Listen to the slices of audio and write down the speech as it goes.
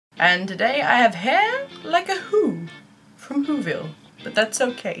And today I have hair like a Who from Whoville. But that's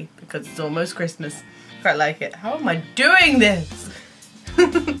okay because it's almost Christmas. Quite like it. How am I doing this?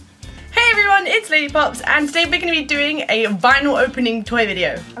 Hey everyone, it's Lady Pops, and today we're going to be doing a vinyl opening toy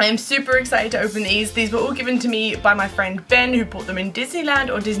video. I am super excited to open these. These were all given to me by my friend Ben, who bought them in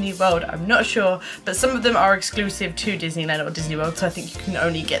Disneyland or Disney World. I'm not sure, but some of them are exclusive to Disneyland or Disney World, so I think you can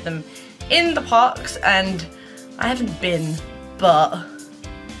only get them in the parks, and I haven't been, but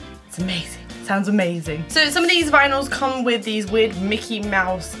it's amazing. Sounds amazing. So some of these vinyls come with these weird Mickey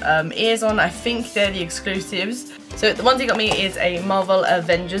Mouse ears on. I think they're the exclusives. So the ones he got me is a Marvel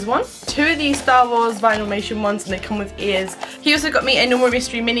Avengers one. Two of these Star Wars Vinylmation ones, and they come with ears. He also got me a normal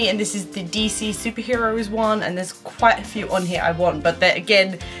mystery mini, and this is the DC superheroes one, and there's quite a few on here I want, but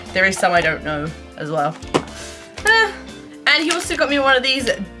again, there is some I don't know as well. And he also got me one of these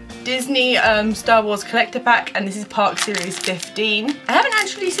Disney Star Wars collector pack, and this is Park Series 15. I haven't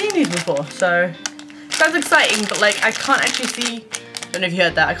actually seen these before, so sounds exciting, but like I can't actually see, I don't know if you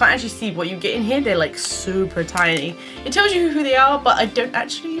heard that, I can't actually see what you get in here. They're like super tiny. It tells you who they are, but I don't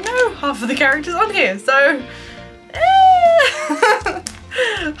actually know half of the characters on here, so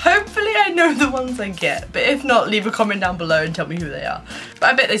hopefully I know the ones I get, but if not, leave a comment down below and tell me who they are. But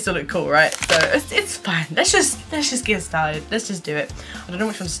I bet they still look cool, right? So it's fine. Let's just get started. Let's just do it. I don't know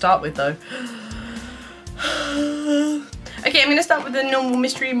which one to start with though. Okay, I'm gonna start with the normal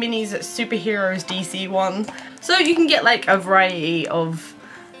Mystery Minis Superheroes DC one. So you can get like a variety of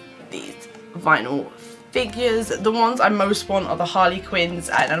these vinyl figures. The ones I most want are the Harley Quinns,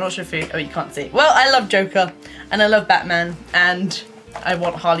 and I'm not sure if you, oh, you can't see. Well, I love Joker, and I love Batman, and I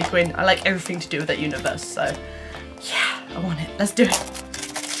want Harley Quinn. I like everything to do with that universe, so yeah, I want it. Let's do it.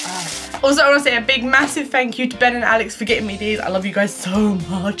 Also, I want to say a big, massive thank you to Ben and Alex for getting me these. I love you guys so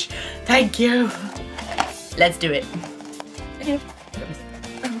much. Thank you. Let's do it. Okay,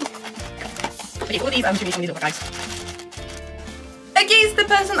 all these these are guys. Okay, so the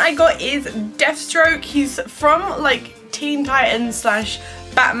person I got is Deathstroke. He's from like Teen Titans slash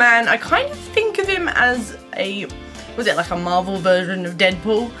Batman. I kind of think of him as a, was it like a Marvel version of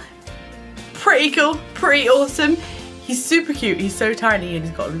Deadpool? Pretty cool, pretty awesome. He's super cute. He's so tiny and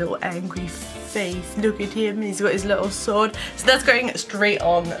he's got a little angry face. Look at him. He's got his little sword. So that's going straight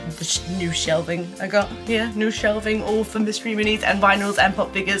on the new shelving I got here. New shelving, all for Mystery Minis and vinyls and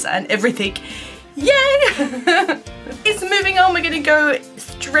pop figures and everything. Yay! So moving on, we're gonna go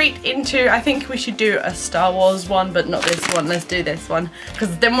straight into, I think we should do a Star Wars one, but not this one. Let's do this one,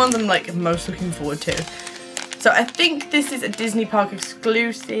 because them ones I'm like most looking forward to. So I think this is a Disney Park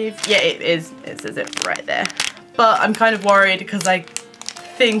exclusive. Yeah, it is. It says it right there. But I'm kind of worried because I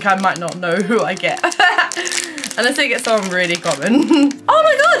think I might not know who I get. Unless I get someone really common. Oh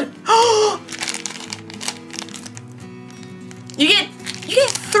my god! You get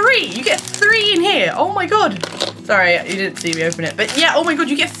three! You get three in here! Oh my god! Sorry, you didn't see me open it. But yeah, oh my god,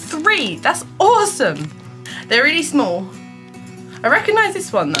 you get three! That's awesome! They're really small. I recognise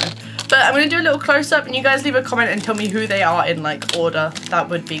this one though. But I'm going to do a little close-up, and you guys leave a comment and tell me who they are in like order. That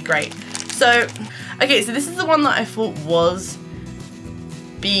would be great. So, okay, so this is the one that I thought was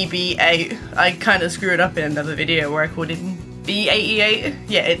BB-8. I kind of screwed up in another video where I called it B-88.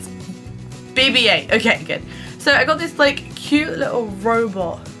 Yeah, it's BB-8. Okay, good. So I got this like cute little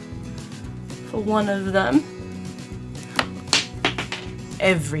robot for one of them.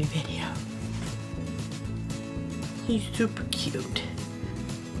 Every video. He's super cute.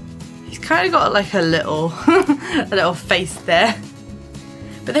 He's kind of got like a little, a little face there.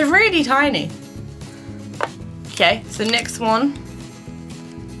 But they're really tiny. Okay, so next one.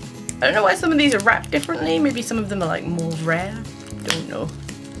 I don't know why some of these are wrapped differently. Maybe some of them are like more rare. Don't know.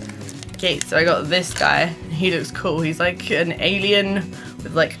 Okay, so I got this guy. He looks cool. He's like an alien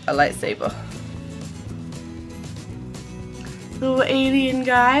with like a lightsaber. Little alien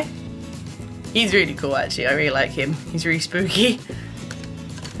guy. He's really cool actually. I really like him. He's really spooky.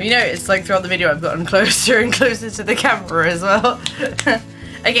 You know, it's like throughout the video I've gotten closer and closer to the camera as well.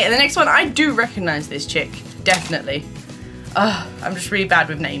 Okay, the next one, I do recognise this chick. Definitely. I'm just really bad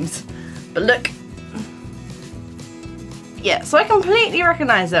with names. But look. Yeah, so I completely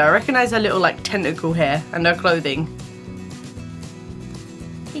recognise her. I recognise her little like tentacle hair and her clothing.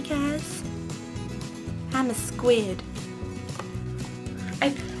 Hey guys. I'm a squid. I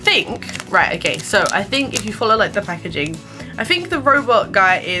think, right, okay, so I think if you follow like the packaging, I think the robot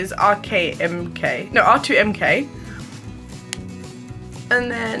guy is RKMK. No, R2MK. And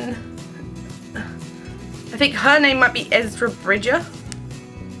then I think her name might be Ezra Bridger.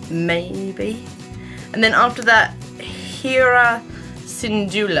 Maybe. And then after that, Hira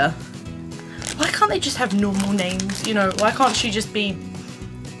Syndulla. Why can't they just have normal names? You know, why can't she just be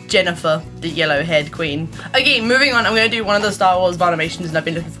Jennifer, the yellow-haired queen. Okay, moving on, I'm going to do one of the Star Wars Vinylmations, and I've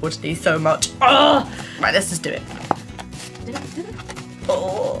been looking forward to these so much. Oh! Right, let's just do it.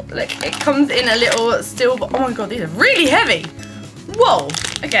 Oh, look, it comes in a little silver. Oh my god, these are really heavy. Whoa.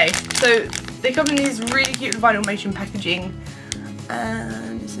 Okay, so they come in these really cute Vinylmation packaging.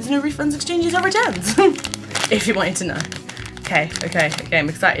 And this is no refunds, exchanges, or returns. If you wanted to know. Okay, I'm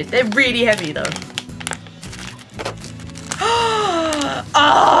excited. They're really heavy though.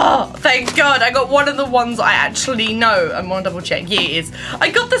 Oh, thank God, I got one of the ones I actually know. I'm gonna double check. Yeah, it is.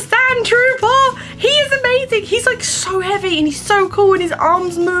 I got the Sand Trooper. He is amazing. He's like so heavy and he's so cool and his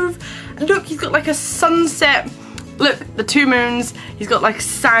arms move. Look, he's got like a sunset. Look, the two moons. He's got like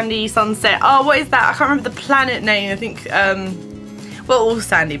sandy sunset. Oh, what is that? I can't remember the planet name. I think, well, all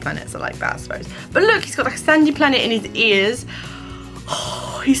sandy planets are like that, I suppose. But look, he's got like a sandy planet in his ears.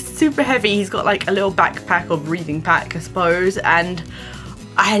 Oh, he's super heavy. He's got like a little backpack or breathing pack, I suppose, and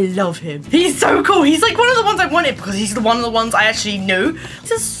I love him. He's so cool. He's like one of the ones I wanted because he's one of the ones I actually knew.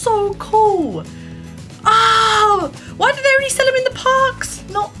 This is so cool. Oh, why do they only sell them in the parks?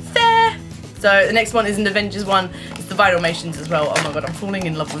 Not fair. So the next one is an Avengers one. It's the Vinylmations as well. Oh my god, I'm falling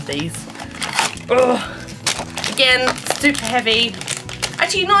in love with these. Ugh. Again, super heavy.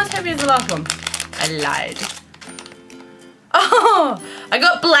 Actually, not as heavy as the last one. I lied. Oh, I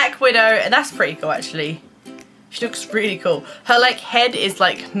got Black Widow, and that's pretty cool actually. She looks really cool. Her like head is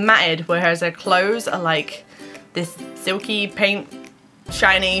like matted, whereas her clothes are like this silky paint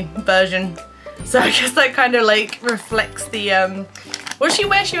shiny version. So I guess that kind of like reflects the what she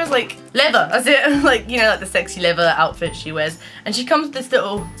wears. She wears like leather, that's it. Like, you know, like the sexy leather outfit she wears. And she comes with this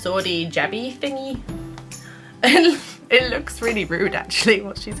little swordy jabby thingy. And it looks really rude actually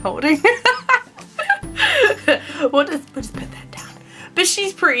what she's holding. We'll just put that down. But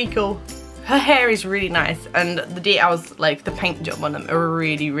she's pretty cool. Her hair is really nice, and the details, like the paint job on them, are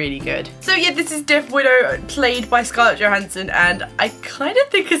really, really good. So yeah, this is Death Widow, played by Scarlett Johansson, and I kind of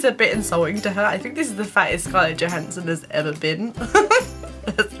think it's a bit insulting to her. I think this is the fattest Scarlett Johansson has ever been.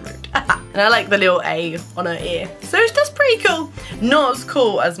 That's rude. And I like the little A on her ear. So that's pretty cool. Not as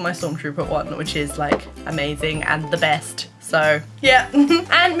cool as my Stormtrooper one, which is like amazing and the best. So yeah.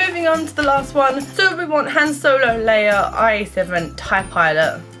 And moving on to the last one. So we want Han Solo, Leia, RA7, TIE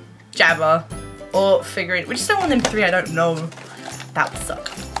Pilot, Jabba, or figurine. We just don't want them three, I don't know. That would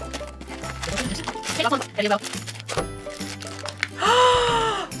suck.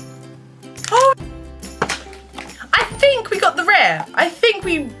 Oh, I think we got the rare. I think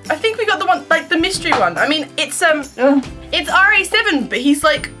we got the one, like the mystery one. I mean, it's RA7, but he's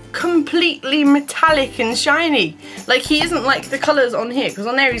like completely metallic and shiny. Like he isn't like the colours on here, because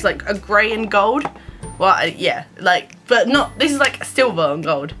on there he's like a grey and gold. Well, yeah, like, but not, this is like silver and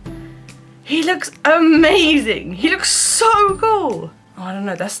gold. He looks amazing. He looks so cool. Oh, I don't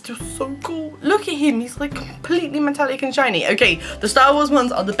know, that's still so cool. Look at him, he's like completely metallic and shiny. Okay, the Star Wars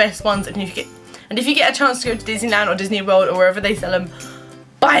ones are the best ones, and if you get a chance to go to Disneyland or Disney World or wherever they sell them,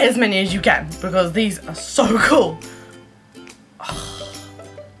 buy as many as you can, because these are so cool. Oh,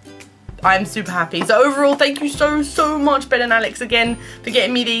 I'm super happy. So overall, thank you so much, Ben and Alex, again for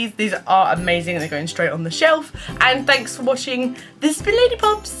getting me these. These are amazing and they're going straight on the shelf. And thanks for watching. This has been Lady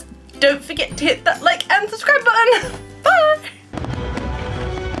Pops. Don't forget to hit that like and subscribe button. Bye!